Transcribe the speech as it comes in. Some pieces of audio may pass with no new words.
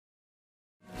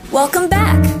Welcome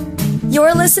back!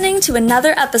 You're listening to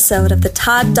another episode of The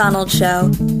Todd Donald Show,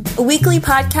 a weekly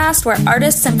podcast where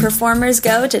artists and performers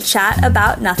go to chat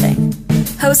about nothing.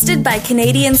 Hosted by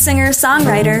Canadian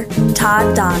singer-songwriter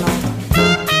Todd Donald.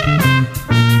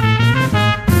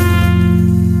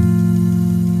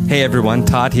 Hey everyone,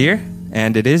 Todd here,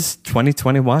 and it is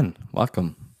 2021.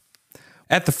 Welcome.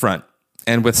 At the front,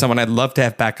 and with someone I'd love to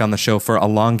have back on the show for a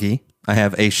longie, I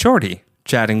have a shorty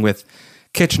chatting with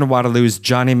Kitchener-Waterloo's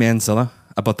Johnny Manzilla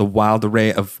about the wild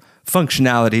array of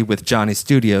functionality with Johnny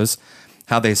Studios,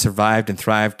 how they survived and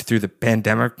thrived through the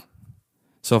pandemic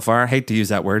so far. I hate to use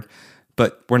that word,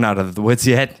 but we're not out of the woods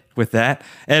yet with that.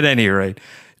 At any rate,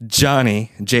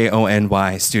 Johnny,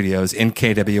 Jony Studios in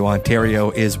KW,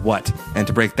 Ontario is what? And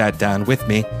to break that down with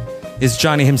me is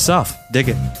Johnny himself. Dig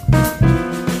it.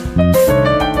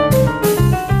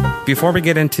 Before we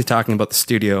get into talking about the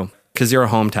studio, because you're a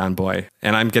hometown boy,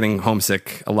 and I'm getting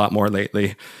homesick a lot more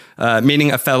lately,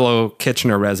 meeting a fellow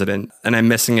Kitchener resident, and I'm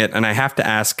missing it, and I have to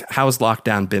ask, how's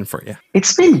lockdown been for you?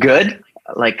 It's been good,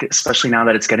 especially now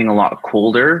that it's getting a lot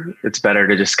colder. It's better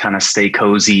to just kind of stay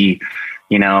cozy,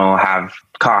 have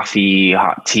coffee,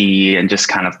 hot tea, and just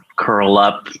kind of curl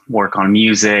up, work on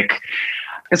music.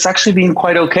 It's actually been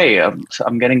quite okay.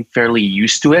 I'm getting fairly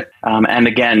used to it. And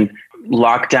again,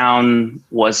 lockdown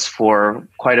was for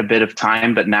quite a bit of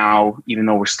time, but now, even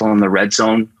though we're still in the red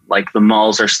zone, the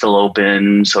malls are still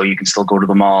open, so you can still go to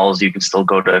the malls, you can still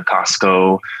go to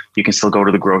Costco, you can still go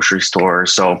to the grocery store.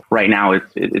 So right now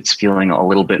it's feeling a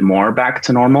little bit more back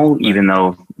to normal, even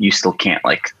though you still can't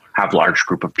have large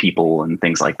group of people and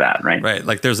things like that, right?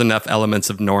 Right. There's enough elements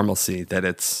of normalcy that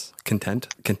it's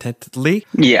contentedly?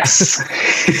 Yes.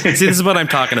 See, this is what I'm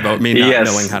talking about, me not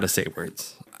knowing how to say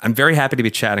words. I'm very happy to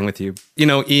be chatting with you.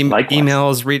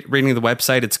 Emails, reading the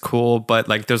website, it's cool, but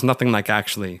there's nothing like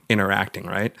actually interacting,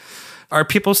 right? Are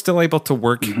people still able to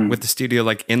work with the studio,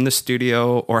 in the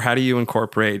studio, or how do you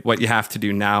incorporate what you have to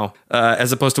do now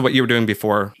as opposed to what you were doing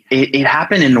before? It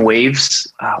happened in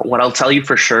waves. What I'll tell you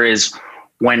for sure is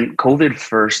when COVID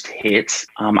first hit,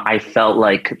 I felt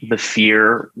like the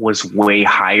fear was way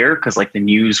higher because the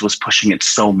news was pushing it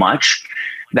so much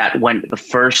that when the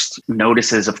first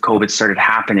notices of COVID started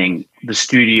happening, the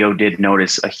studio did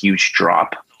notice a huge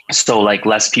drop. So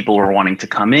less people were wanting to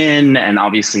come in, and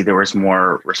obviously there was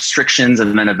more restrictions.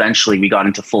 And then eventually we got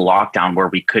into full lockdown where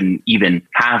we couldn't even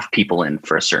have people in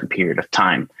for a certain period of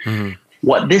time. Mm-hmm.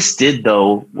 What this did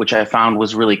though, which I found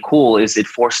was really cool, is it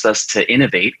forced us to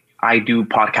innovate. I do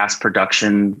podcast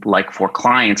production for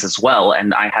clients as well.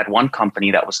 And I had one company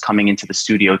that was coming into the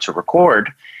studio to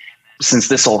record. Since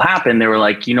this all happened, they were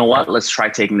like, you know what, let's try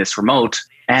taking this remote.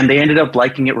 And they ended up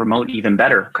liking it remote even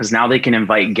better because now they can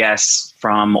invite guests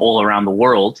from all around the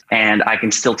world, and I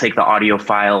can still take the audio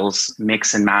files,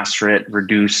 mix and master it,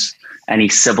 reduce any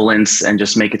sibilance, and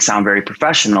just make it sound very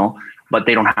professional, but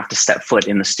they don't have to step foot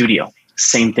in the studio.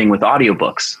 Same thing with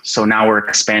audiobooks. So now we're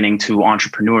expanding to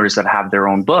entrepreneurs that have their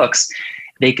own books.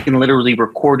 They can literally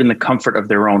record in the comfort of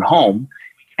their own home,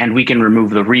 and we can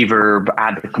remove the reverb,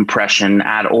 add the compression,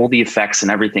 add all the effects and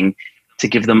everything to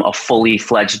give them a fully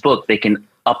fledged book they can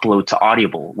upload to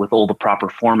Audible with all the proper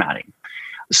formatting.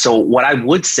 So what I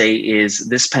would say is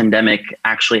this pandemic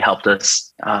actually helped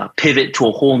us pivot to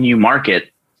a whole new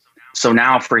market. So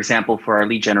now, for example, for our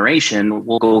lead generation,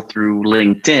 we'll go through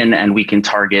LinkedIn and we can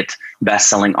target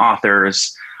best-selling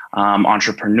authors,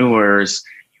 entrepreneurs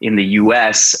in the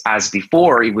US, as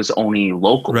before it was only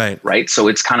local, right? So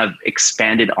it's kind of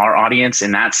expanded our audience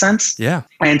in that sense. Yeah.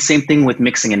 And same thing with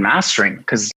mixing and mastering,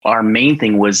 because our main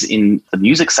thing was in the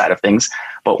music side of things,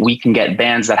 but we can get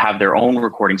bands that have their own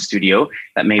recording studio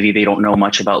that maybe they don't know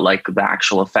much about the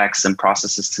actual effects and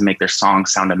processes to make their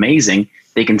songs sound amazing.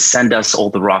 They can send us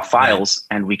all the raw files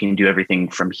and we can do everything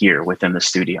from here within the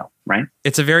studio, right?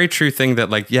 It's a very true thing that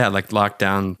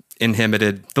lockdown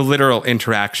inhibited the literal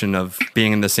interaction of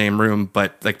being in the same room,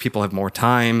 but people have more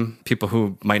time. People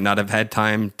who might not have had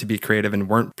time to be creative and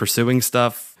weren't pursuing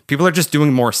stuff. People are just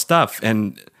doing more stuff.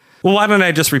 And well, why don't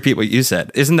I just repeat what you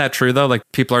said? Isn't that true though?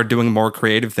 People are doing more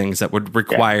creative things that would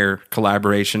require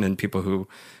collaboration and people who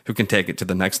can take it to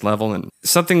the next level. And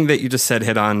something that you just said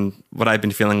hit on what I've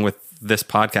been feeling with this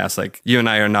podcast. You and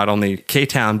I are not only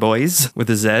K-Town boys with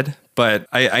a Z, but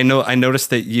I noticed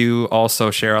that you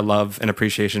also share a love and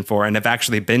appreciation for, and have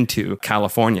actually been to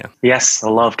California. Yes, I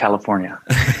love California.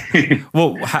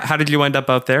 Well, how did you end up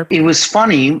out there? It was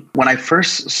funny when I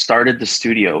first started the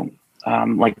studio.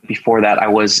 Before that, I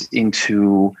was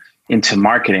into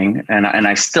marketing, and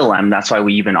I still am. That's why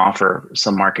we even offer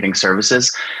some marketing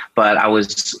services. But I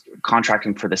was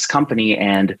contracting for this company,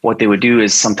 and what they would do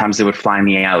is sometimes they would fly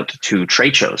me out to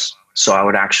trade shows. So I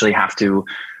would actually have to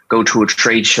go to a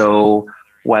trade show,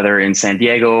 whether in San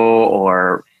Diego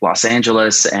or Los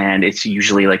Angeles, and it's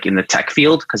usually like in the tech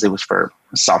field because it was for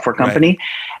a software company. Right.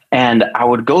 And I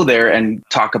would go there and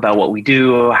talk about what we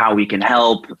do, how we can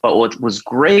help. But what was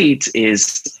great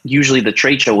is usually the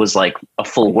trade show was like a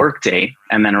full work day.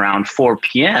 And then around 4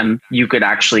 p.m., you could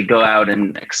actually go out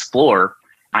and explore.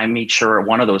 I made sure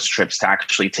one of those trips to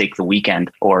actually take the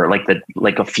weekend or like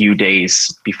a few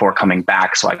days before coming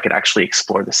back so I could actually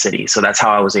explore the city. So that's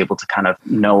how I was able to kind of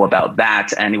know about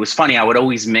that. And it was funny, I would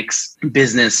always mix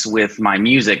business with my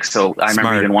music. So I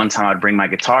remember even one time I'd bring my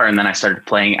guitar and then I started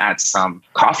playing at some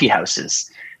coffee houses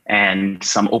and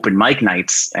some open mic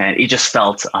nights. And it just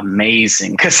felt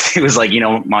amazing because it was like,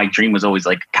 my dream was always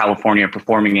like California,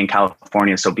 performing in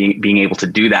California. So being able to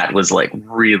do that was like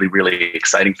really, really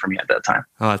exciting for me at that time.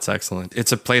 Oh, that's excellent.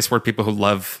 It's a place where people who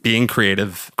love being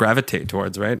creative gravitate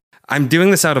towards, right? I'm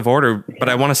doing this out of order, but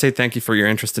I want to say thank you for your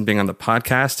interest in being on the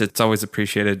podcast. It's always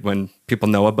appreciated when people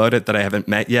know about it that I haven't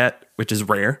met yet, which is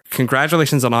rare.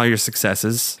 Congratulations on all your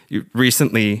successes. You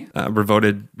recently were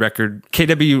voted record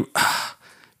KW...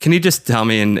 Can you just tell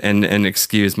me and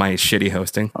excuse my shitty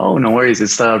hosting? Oh, no worries.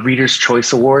 It's the Reader's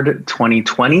Choice Award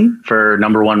 2020 for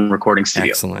 #1 recording studio.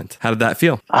 Excellent. How did that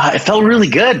feel? It felt really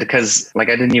good because I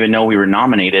didn't even know we were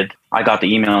nominated. I got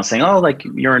the email saying,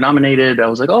 you're nominated. I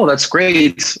was like, oh, that's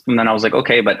great. And then I was like,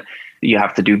 okay, but you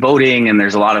have to do voting and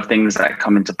there's a lot of things that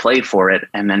come into play for it.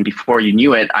 And then before you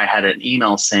knew it, I had an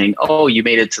email saying, oh, you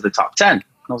made it to the top 10. And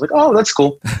I was like, oh, that's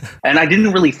cool. And I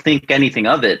didn't really think anything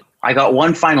of it. I got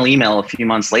one final email a few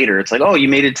months later. It's like, oh, you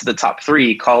made it to the top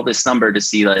 3. Call this number to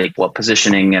see like what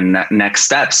positioning and next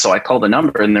steps. So I called the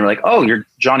number and they're like, oh, you're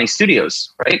Johnny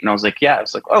Studios, right? And I was like, yeah. I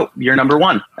was like, oh, you're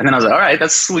 #1. And then I was like, all right,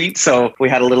 that's sweet. So we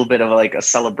had a little bit of like a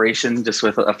celebration just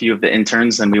with a few of the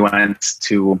interns. And we went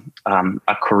to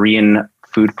a Korean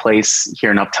food place here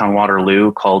in Uptown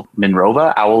Waterloo called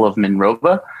Minrova, Owl of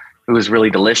Minrova. It was really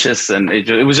delicious. And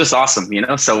it was just awesome,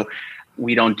 So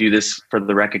we don't do this for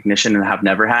the recognition and have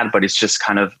never had, but it's just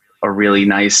kind of a really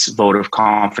nice vote of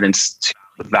confidence to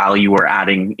the value we're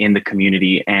adding in the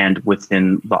community and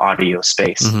within the audio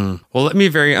space. Mm-hmm. Well, let me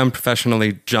very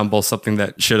unprofessionally jumble something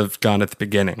that should have gone at the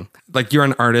beginning. Like you're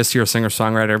an artist, you're a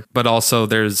singer-songwriter, but also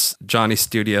there's Johnny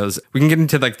Studios. We can get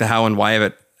into like the how and why of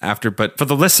it after, but for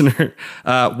the listener,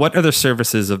 what are the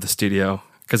services of the studio?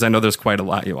 Because I know there's quite a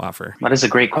lot you offer. That is a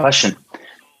great question.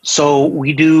 So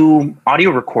we do audio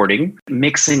recording,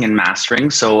 mixing and mastering.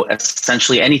 So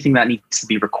essentially anything that needs to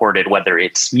be recorded, whether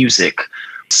it's music,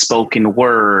 spoken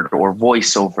word or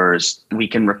voiceovers, we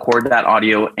can record that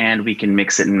audio and we can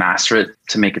mix it and master it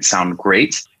to make it sound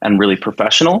great and really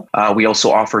professional. We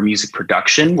also offer music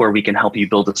production where we can help you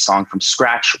build a song from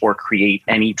scratch or create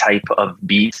any type of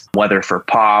beat, whether for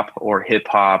pop or hip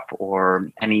hop or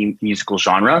any musical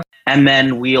genre. And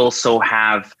then we also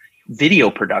have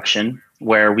video production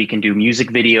where we can do music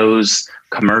videos,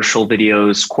 commercial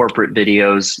videos, corporate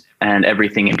videos, and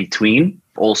everything in between.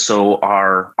 Also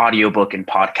our audiobook and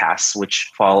podcasts,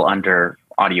 which fall under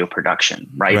audio production,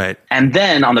 right? And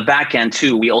then on the back end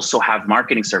too, we also have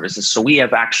marketing services. So we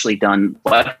have actually done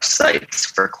websites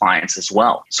for clients as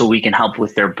well. So we can help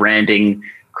with their branding,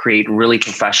 create really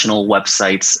professional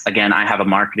websites. Again, I have a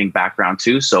marketing background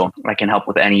too, so I can help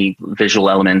with any visual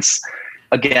elements.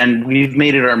 Again, we've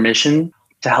made it our mission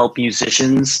to help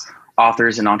musicians,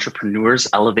 authors, and entrepreneurs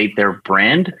elevate their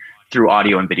brand through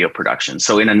audio and video production.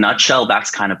 So in a nutshell, that's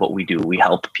kind of what we do. We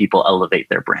help people elevate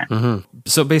their brand. Mm-hmm.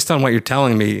 So based on what you're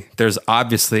telling me, there's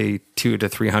obviously 200 to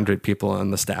 300 people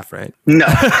on the staff, right? No.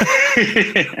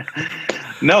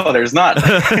 No, there's not.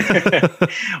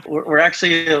 We're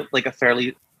actually like a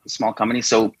fairly small company.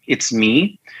 So it's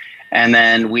me. And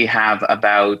then we have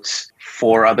about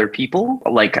 4 other people.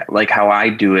 Like how I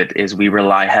do it is we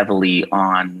rely heavily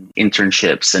on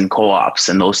internships and co-ops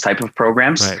and those type of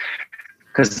programs. Right.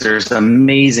 Because there's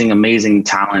amazing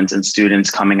talent and students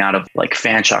coming out of like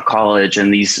Fanshawe College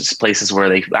and these places where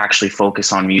they actually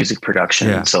focus on music production.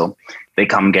 Yeah. So they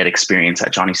come get experience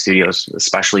at Johnny Studios,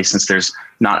 especially since there's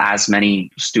not as many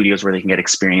studios where they can get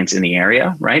experience in the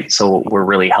area, right? So we're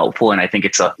really helpful. And I think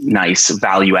it's a nice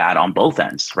value add on both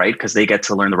ends, right? Because they get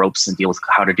to learn the ropes and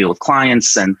how to deal with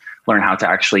clients and learn how to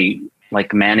actually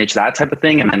like manage that type of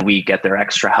thing. And then we get their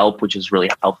extra help, which is really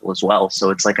helpful as well. So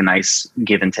it's like a nice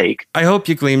give and take. I hope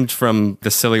you gleamed from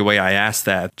the silly way I asked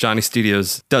that. Johnny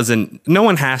Studios no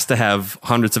one has to have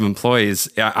hundreds of employees.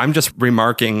 I'm just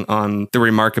remarking on the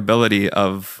remarkability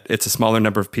of it's a smaller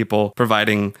number of people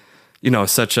providing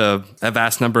such a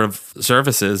vast number of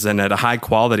services and at a high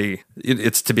quality.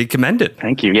 It's to be commended.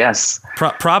 Thank you. Yes.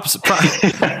 Props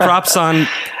on.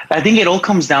 I think it all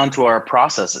comes down to our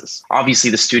processes. Obviously,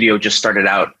 the studio just started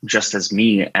out just as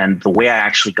me. And the way I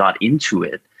actually got into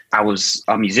it, I was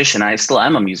a musician. I still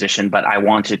am a musician, but I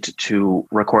wanted to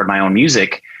record my own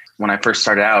music. When I first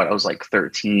started out, I was like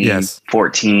 13,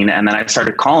 14. And then I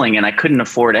started calling and I couldn't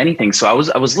afford anything. So I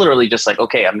was literally just like,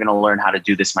 okay, I'm going to learn how to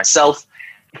do this myself.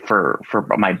 For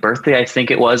my birthday, I think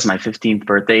it was my 15th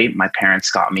birthday, my parents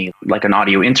got me like an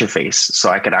audio interface so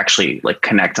I could actually like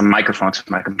connect a microphone to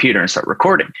my computer and start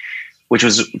recording, which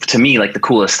was to me like the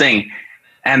coolest thing.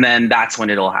 And then that's when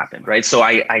it all happened, right? So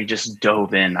I just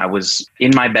dove in. I was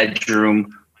in my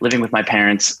bedroom living with my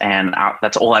parents, and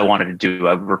that's all I wanted to do.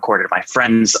 I recorded my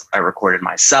friends, I recorded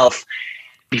myself.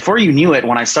 Before you knew it,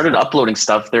 when I started uploading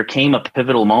stuff, there came a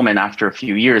pivotal moment after a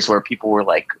few years where people were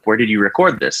like, where did you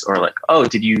record this? Or like, oh,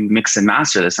 did you mix and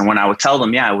master this? And when I would tell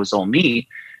them, yeah, it was all me,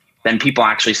 then people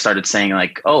actually started saying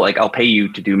like, oh, like I'll pay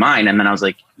you to do mine. And then I was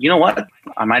like, you know what?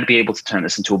 I might be able to turn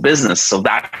this into a business. So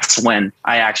that's when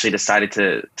I actually decided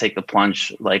to take the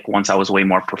plunge, like once I was way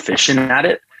more proficient at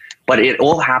it. But it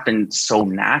all happened so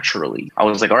naturally. I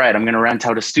was like, all right, I'm going to rent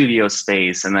out a studio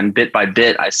space. And then bit by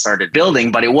bit, I started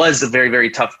building. But it was a very,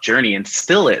 very tough journey and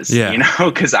still is,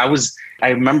 because I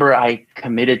remember I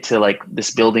committed to like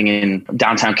this building in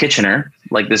downtown Kitchener.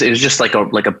 Like this, it was just like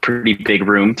a pretty big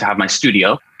room to have my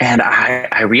studio. And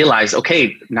I realized,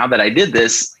 okay, now that I did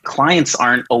this, clients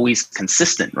aren't always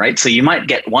consistent, right? So you might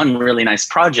get one really nice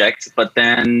project, but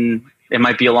then it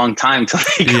might be a long time till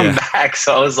they come back.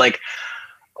 So I was like,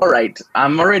 all right,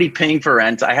 I'm already paying for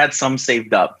rent. I had some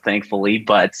saved up, thankfully,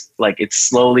 but like it's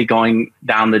slowly going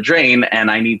down the drain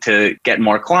and I need to get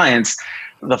more clients.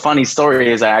 The funny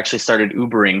story is I actually started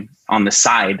Ubering on the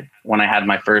side when I had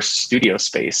my first studio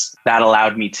space. That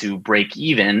allowed me to break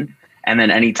even. And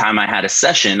then anytime I had a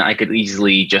session, I could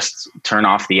easily just turn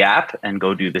off the app and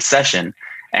go do the session.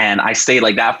 And I stayed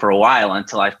like that for a while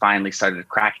until I finally started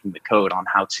cracking the code on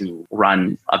how to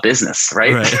run a business,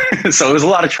 right? So it was a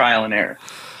lot of trial and error.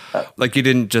 Like you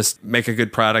didn't just make a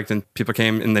good product and people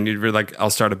came and then you were like, I'll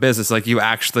start a business. Like you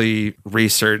actually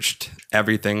researched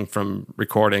everything from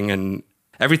recording, and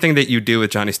everything that you do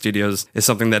with Johnny Studios is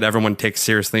something that everyone takes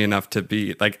seriously enough to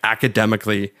be like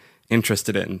academically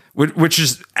interested in, which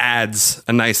just adds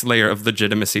a nice layer of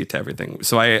legitimacy to everything.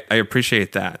 So I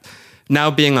appreciate that. Now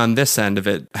being on this end of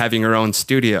it, having your own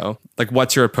studio, like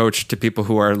what's your approach to people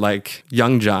who are like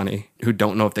young Johnny, who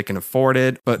don't know if they can afford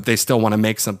it, but they still want to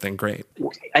make something great?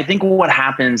 I think what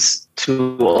happens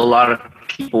to a lot of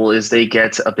people is they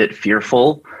get a bit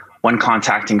fearful when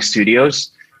contacting studios.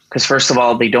 Because first of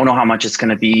all, they don't know how much it's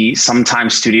going to be.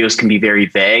 Sometimes studios can be very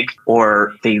vague,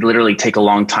 or they literally take a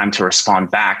long time to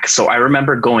respond back. So I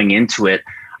remember going into it,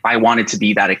 I wanted to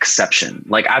be that exception.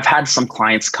 Like I've had some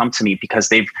clients come to me because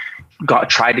they've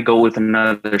tried to go with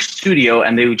another studio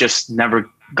and they just never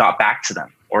got back to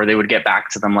them, or they would get back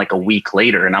to them like a week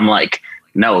later. And I'm like,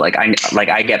 no,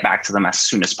 I get back to them as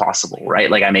soon as possible,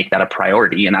 right? Like I make that a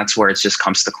priority, and that's where it just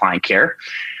comes to client care.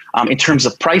 In terms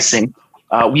of pricing,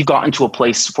 we've gotten to a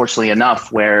place, fortunately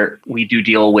enough, where we do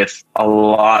deal with a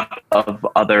lot of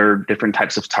other different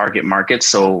types of target markets.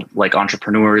 So like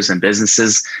entrepreneurs and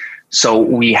businesses. So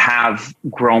we have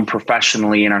grown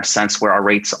professionally in our sense where our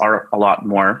rates are a lot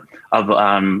more of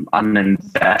an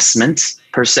investment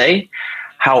per se.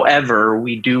 However,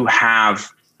 we do have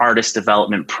artist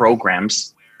development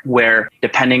programs where,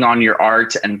 depending on your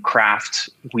art and craft,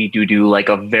 we do like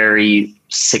a very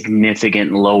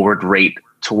significant lowered rate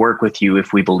to work with you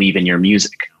if we believe in your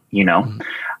music,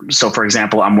 So for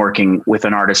example, I'm working with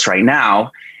an artist right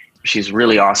now. She's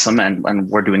really awesome, and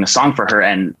we're doing a song for her,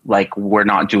 and like we're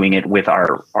not doing it with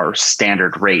our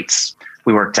standard rates.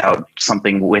 We worked out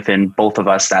something within both of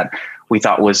us that we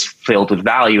thought was filled with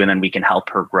value, and then we can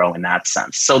help her grow in that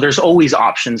sense. So there's always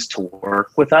options to work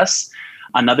with us.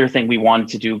 Another thing we wanted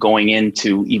to do going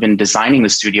into even designing the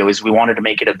studio is we wanted to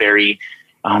make it a very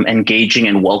engaging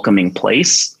and welcoming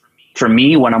place. For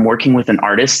me, when I'm working with an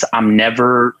artist, I'm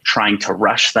never trying to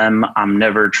rush them. I'm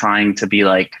never trying to be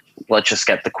like, let's just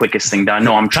get the quickest thing done.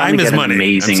 No, I'm trying to get an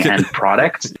amazing end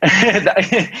product.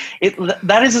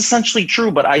 That is essentially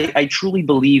true, but I truly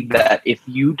believe that if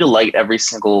you delight every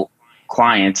single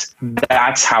client,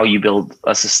 that's how you build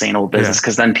a sustainable business,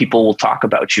 because then people will talk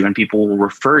about you and people will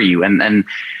refer you. And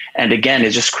again,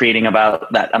 it's just creating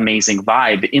about that amazing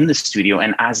vibe in the studio.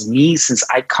 And as me, since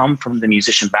I come from the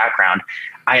musician background,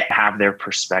 I have their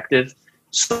perspective.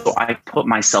 So I put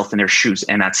myself in their shoes,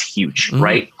 and that's huge,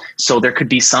 right? So there could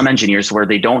be some engineers where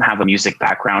they don't have a music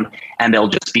background and they'll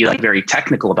just be like very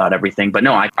technical about everything. But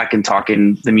no, I can talk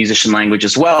in the musician language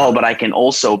as well, but I can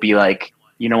also be like,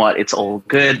 you know what, it's all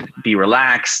good, be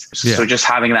relaxed. Yeah. So just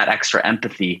having that extra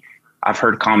empathy. I've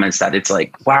heard comments that it's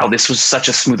like, wow, this was such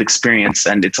a smooth experience.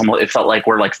 And it felt like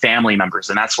we're like family members.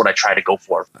 And that's what I try to go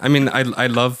for. I mean, I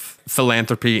love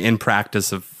philanthropy in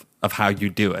practice of how you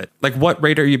do it. Like, what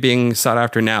rate are you being sought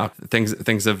after now?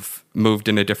 Things have moved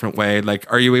in a different way.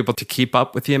 Like, are you able to keep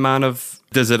up with the amount of,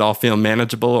 does it all feel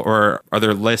manageable, or are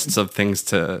there lists of things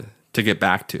to get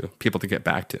back to, people to get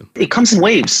back to? It comes in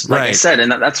waves, like I said,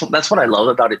 and that's what I love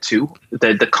about it too.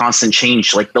 The constant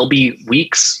change. Like, there'll be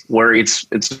weeks where it's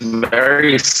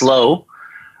very slow,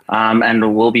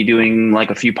 and we'll be doing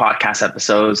like a few podcast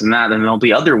episodes and that, and there'll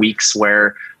be other weeks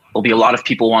where there'll be a lot of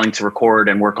people wanting to record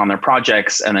and work on their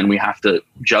projects, and then we have to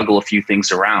juggle a few things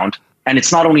around. And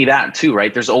it's not only that too,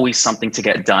 right? There's always something to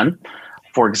get done.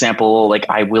 For example, like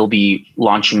I will be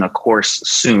launching a course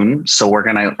soon. So we're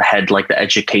going to head like the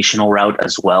educational route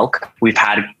as well. We've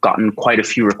gotten quite a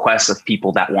few requests of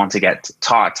people that want to get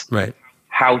taught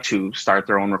how to start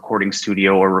their own recording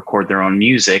studio or record their own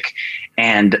music.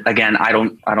 And again, I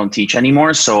don't teach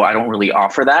anymore, so I don't really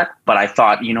offer that. But I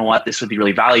thought, you know what, this would be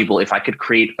really valuable if I could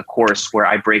create a course where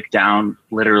I break down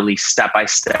literally step by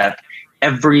step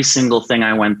every single thing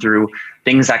I went through,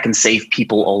 things that can save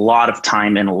people a lot of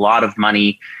time and a lot of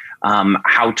money,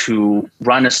 how to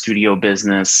run a studio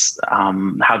business,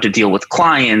 how to deal with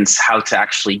clients, how to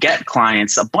actually get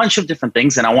clients, a bunch of different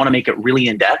things. And I want to make it really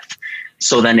in depth,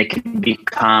 so then it can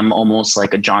become almost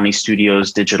like a Johnny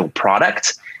Studios digital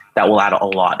product that will add a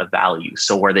lot of value.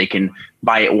 So where they can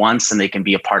buy it once and they can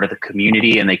be a part of the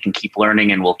community and they can keep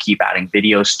learning, and we'll keep adding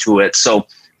videos to it. So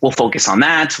we'll focus on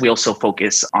that. We also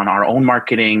focus on our own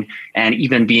marketing, and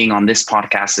even being on this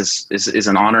podcast is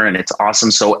an honor, and it's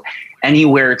awesome. So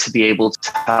anywhere to be able to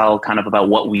tell kind of about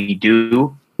what we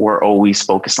do, we're always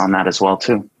focused on that as well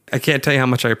too. I can't tell you how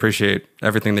much I appreciate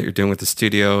everything that you're doing with the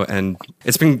studio, and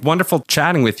it's been wonderful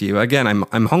chatting with you. Again,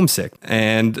 I'm homesick,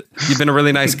 and you've been a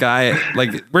really nice guy.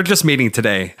 Like, we're just meeting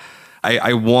today.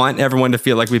 I want everyone to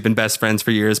feel like we've been best friends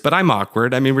for years, but I'm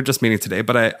awkward. I mean, we're just meeting today,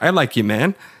 but I like you,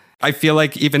 man. I feel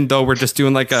like even though we're just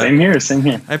doing like a... Same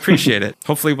here. I appreciate it.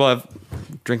 Hopefully we'll have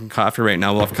drinking coffee right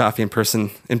now. We'll have coffee in person,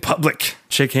 in public,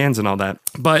 shake hands and all that.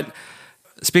 But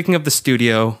speaking of the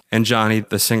studio and Johnny,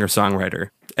 the singer-songwriter,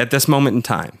 at this moment in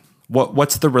time,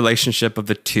 what's the relationship of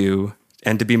the two?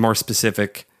 And to be more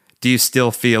specific, do you still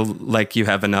feel like you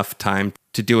have enough time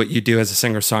to do what you do as a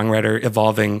singer-songwriter,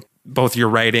 evolving both your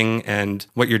writing and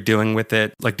what you're doing with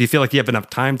it? Like, do you feel like you have enough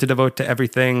time to devote to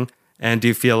everything? And do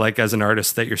you feel like as an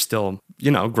artist that you're still,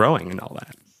 growing and all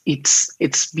that?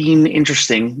 It's been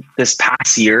interesting. This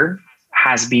past year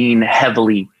has been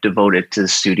heavily devoted to the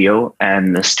studio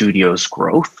and the studio's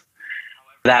growth.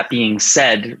 That being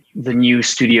said, the new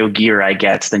studio gear I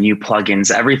get, the new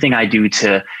plugins, everything I do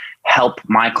to help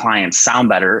my clients sound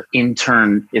better, in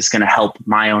turn is going to help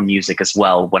my own music as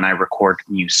well when I record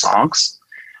new songs.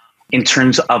 In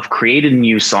terms of creating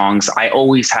new songs, I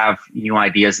always have new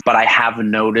ideas, but I have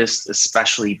noticed,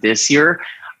 especially this year,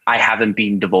 I haven't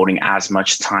been devoting as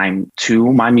much time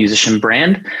to my musician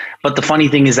brand. But the funny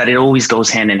thing is that it always goes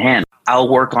hand in hand. I'll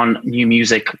work on new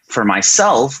music for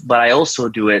myself, but I also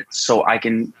do it so I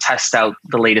can test out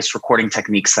the latest recording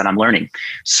techniques that I'm learning.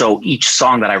 So each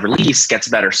song that I release gets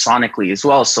better sonically as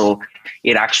well. So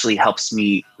it actually helps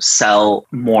me sell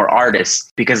more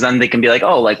artists, because then they can be like,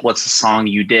 oh, like, what's the song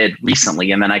you did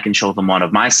recently? And then I can show them one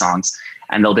of my songs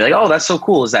and they'll be like, oh, that's so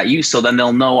cool. Is that you? So then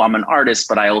they'll know I'm an artist,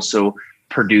 but I also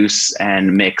produce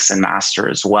and mix and master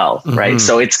as well. Right.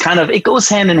 So it's it goes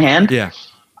hand in hand. Yeah.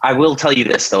 I will tell you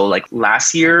this though, like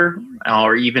last year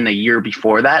or even a year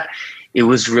before that, it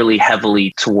was really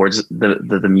heavily towards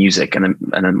the music and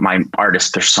my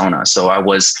artist persona. So I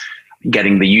was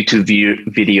getting the YouTube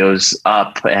videos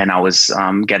up, and I was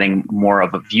getting more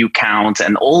of a view count,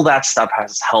 and all that stuff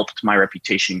has helped my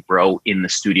reputation grow in the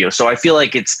studio. So I feel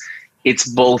like it's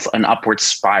both an upward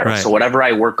spiral. Right. So whatever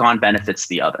I work on benefits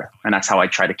the other. And that's how I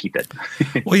try to keep it.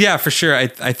 Well, yeah, for sure. I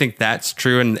think that's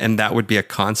true. And that would be a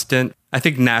constant. I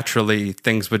think naturally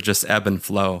things would just ebb and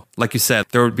flow. Like you said,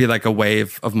 there would be like a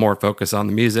wave of more focus on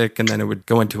the music, and then it would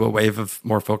go into a wave of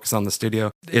more focus on the studio.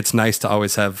 It's nice to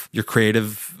always have your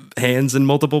creative hands in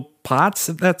multiple pots,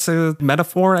 if that's a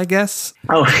metaphor, I guess.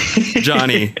 Oh,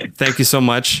 Johnny, thank you so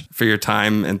much for your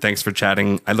time, and thanks for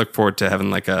chatting. I look forward to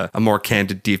having like a more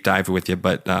candid deep dive with you,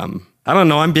 but I don't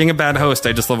know, I'm being a bad host.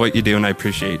 I just love what you do, and I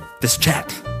appreciate this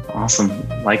chat. Awesome.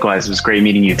 Likewise, it was great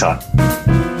meeting you, Todd.